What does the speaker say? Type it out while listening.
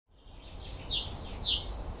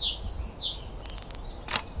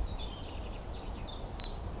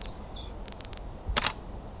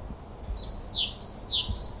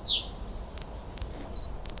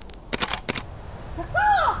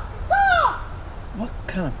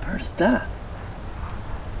kind of bird is that?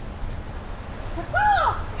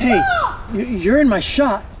 Hey, you're in my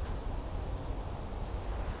shot.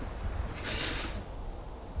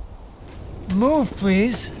 Move,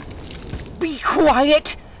 please. Be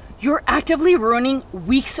quiet! You're actively ruining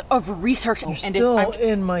weeks of research. You're still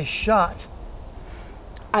in my shot.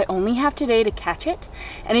 I only have today to catch it,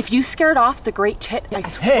 and if you scared off the great tit, I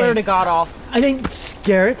swear to God off. I didn't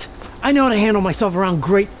scare it. I know how to handle myself around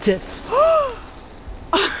great tits.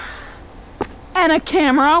 And a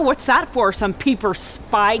camera? What's that for? Some peeper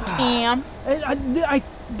spy cam? I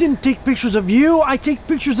didn't take pictures of you. I take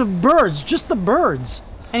pictures of birds, just the birds.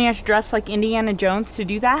 And you have to dress like Indiana Jones to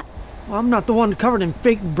do that? Well, I'm not the one covered in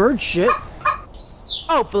fake bird shit.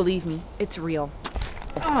 Oh, believe me, it's real.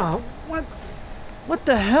 Oh, what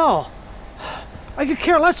the hell? I could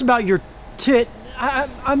care less about your tit.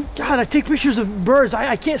 God, I take pictures of birds.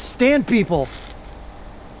 I can't stand people.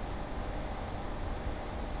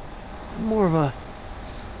 I'm more of a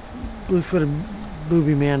blue-footed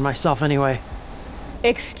booby man myself anyway.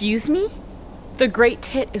 Excuse me? The great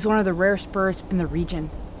tit is one of the rarest birds in the region.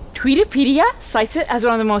 Tweetopedia cites it as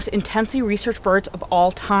one of the most intensely researched birds of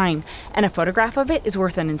all time, and a photograph of it is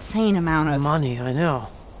worth an insane amount of money, I know.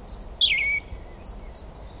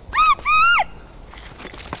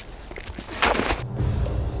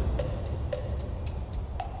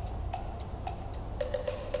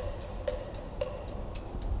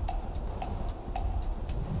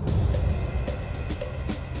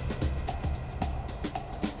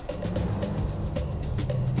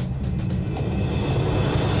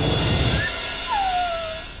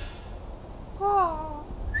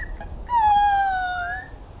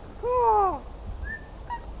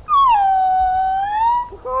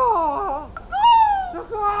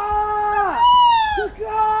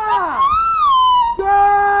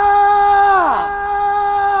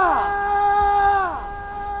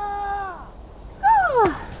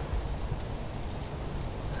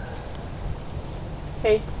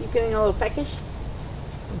 Hey, you feeling a little peckish?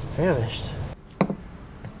 I'm famished.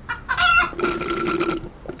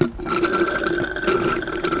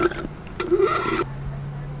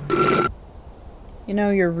 You know,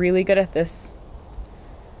 you're really good at this.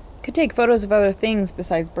 Could take photos of other things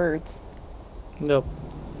besides birds. Nope.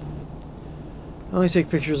 I only take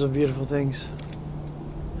pictures of beautiful things.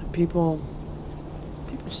 And people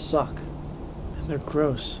suck. And they're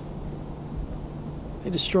gross. They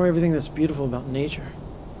destroy everything that's beautiful about nature.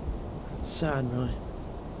 It's sad, really.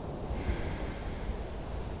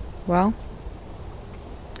 Well,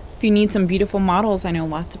 if you need some beautiful models, I know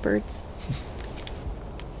lots of birds.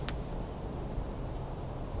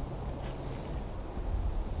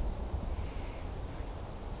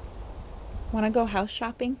 Want to go house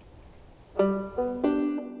shopping?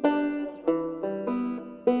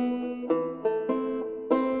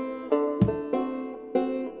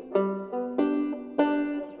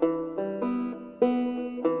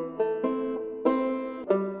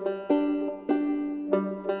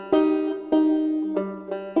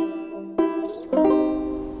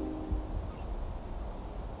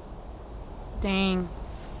 Dang,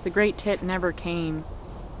 the great tit never came.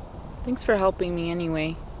 Thanks for helping me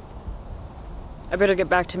anyway. I better get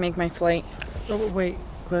back to make my flight. Oh, wait,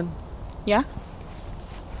 Gwen. Yeah?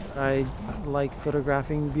 I like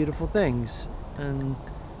photographing beautiful things. And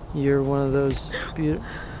you're one of those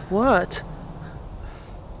What?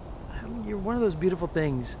 You're one of those beautiful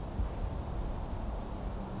things.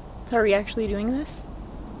 So are we actually doing this?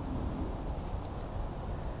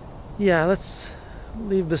 Yeah, let's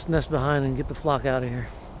leave this nest behind and get the flock out of here.